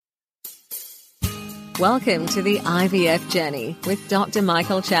Welcome to the IVF Journey with Dr.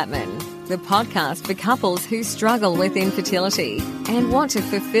 Michael Chapman, the podcast for couples who struggle with infertility and want to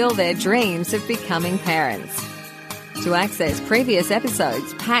fulfill their dreams of becoming parents. To access previous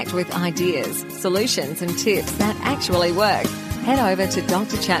episodes packed with ideas, solutions and tips that actually work, head over to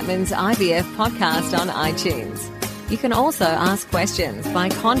Dr. Chapman's IVF podcast on iTunes. You can also ask questions by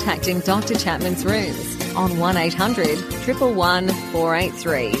contacting Dr. Chapman's rooms on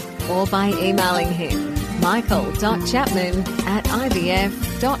 1-800-111-483 or by emailing him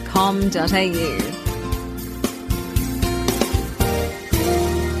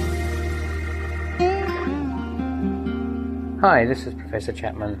Hi, this is Professor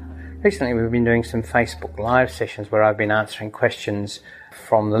Chapman. Recently we've been doing some Facebook Live sessions where I've been answering questions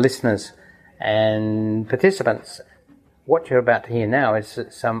from the listeners and participants. What you're about to hear now is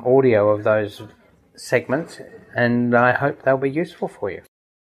some audio of those segments, and I hope they'll be useful for you.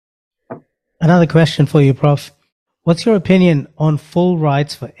 Another question for you, Prof. What's your opinion on full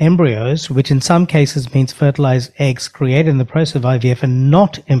rights for embryos, which in some cases means fertilized eggs created in the process of IVF and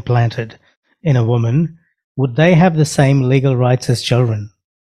not implanted in a woman? Would they have the same legal rights as children?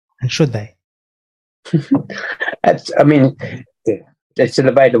 And should they? It's a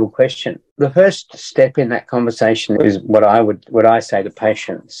debatable question. The first step in that conversation is what I say to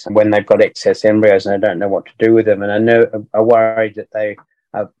patients when they've got excess embryos and I don't know what to do with them, and are worried that they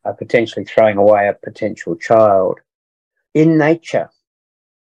are potentially throwing away a potential child. In nature,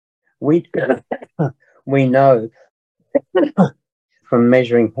 we know from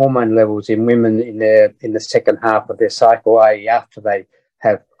measuring hormone levels in women in the second half of their cycle, i.e. after they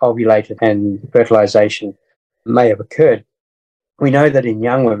have ovulated and fertilization may have occurred. We know that in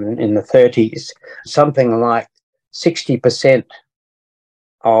young women in the 30s, something like 60%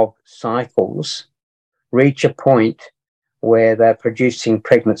 of cycles reach a point where they're producing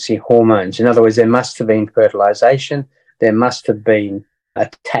pregnancy hormones. In other words, there must have been fertilization, there must have been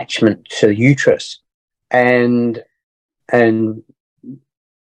attachment to the uterus. But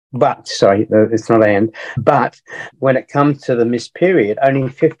when it comes to the missed period, only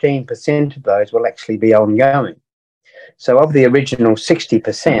 15% of those will actually be ongoing. So of the original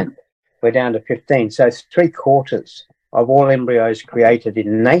 60%, we're down to 15. So it's 3/4 of all embryos created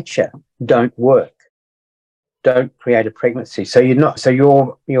in nature don't work, don't create a pregnancy. So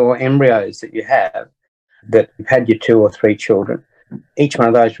your embryos that you have, that you've had your 2 or 3 children, each one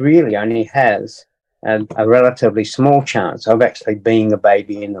of those really only has a relatively small chance of actually being a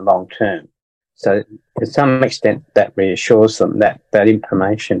baby in the long term. So to some extent that reassures them that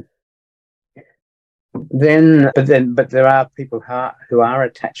information. But there are people who are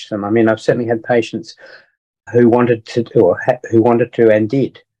attached to them. I mean, I've certainly had patients who wanted to and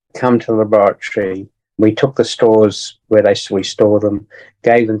did come to the laboratory. We took the stores where we store them,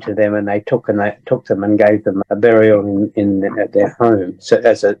 gave them to them, and they took them and gave them a burial at their home, so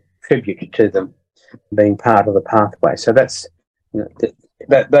as a tribute to them being part of the pathway. So that's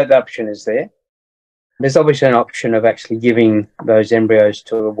that option is there. There's obviously an option of actually giving those embryos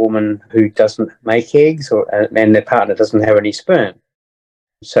to a woman who doesn't make eggs and their partner doesn't have any sperm.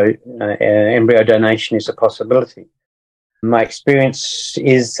 So embryo donation is a possibility. My experience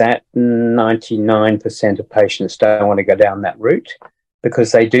is that 99% of patients don't want to go down that route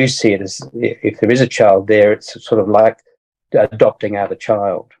because they do see it as, if there is a child there, it's sort of like adopting out a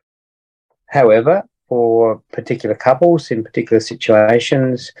child. However, for particular couples in particular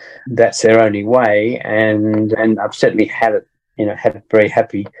situations, that's their only way, and I've certainly had very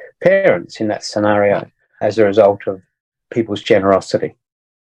happy parents in that scenario as a result of people's generosity.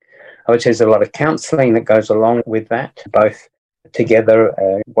 I would say there's a lot of counselling that goes along with that, both together,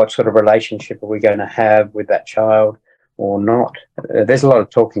 what sort of relationship are we going to have with that child or not. There's a lot of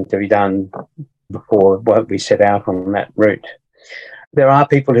talking to be done before we set out on that route. There are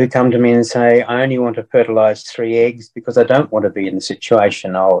people who come to me and say, I only want to fertilise 3 eggs because I don't want to be in the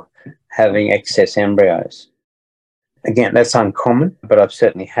situation of having excess embryos. Again, that's uncommon, but I've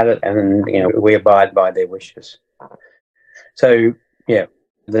certainly had it, and we abide by their wishes. So, yeah,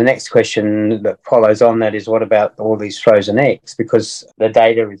 the next question that follows on that is, what about all these frozen eggs? Because the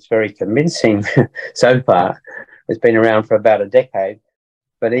data is very convincing so far. It's been around for about a decade,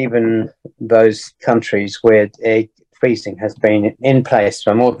 but even those countries where egg freezing has been in place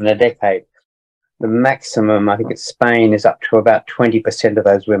for more than a decade, the maximum, I think it's Spain, is up to about 20% of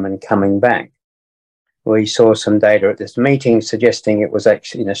those women coming back. We saw some data at this meeting suggesting it was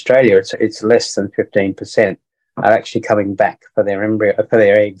actually in Australia, it's less than 15% are actually coming back for their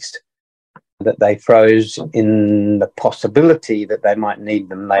eggs that they froze in the possibility that they might need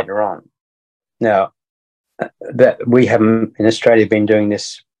them later on. Now, that we haven't in Australia been doing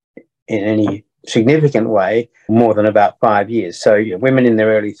this in any significant way more than about 5 years. So women in their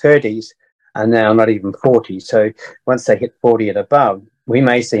early 30s are now not even 40. So once they hit 40 and above, we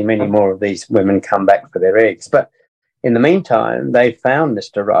may see many more of these women come back for their eggs. But in the meantime, they found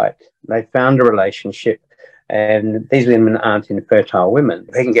Mr. Right. They found a relationship, and these women aren't infertile women.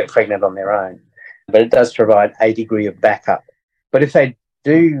 They can get pregnant on their own, but it does provide a degree of backup. But if they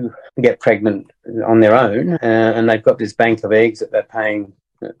do get pregnant on their own, and they've got this bank of eggs that they're paying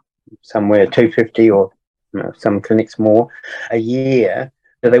somewhere $250 or some clinics more a year,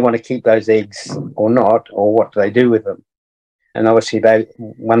 do they want to keep those eggs or not, or what do they do with them? And obviously,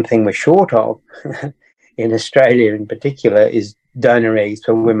 one thing we're short of in Australia in particular is donor eggs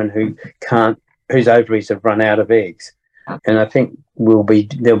for women whose ovaries have run out of eggs. And I think there'll be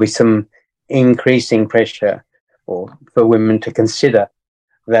some increasing pressure for women to consider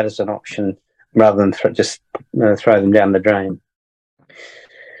that as an option rather than just throw them down the drain.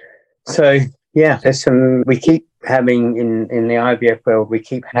 So, yeah, we keep having, in the IVF world, we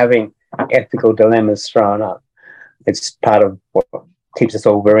keep having ethical dilemmas thrown up. It's part of what keeps us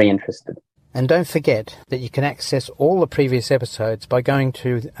all very interested. And don't forget that you can access all the previous episodes by going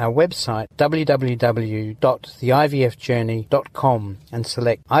to our website, www.theivfjourney.com, and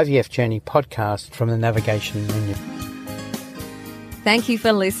select IVF Journey Podcast from the navigation menu. Thank you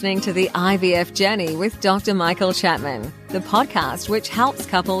for listening to the IVF Journey with Dr. Michael Chapman, the podcast which helps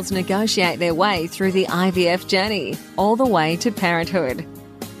couples negotiate their way through the IVF journey, all the way to parenthood.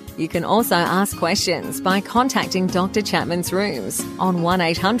 You can also ask questions by contacting Dr. Chapman's rooms on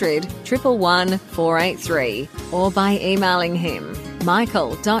 1-800-111 483 or by emailing him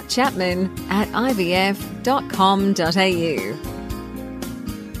michael.chapman@ivf.com.au.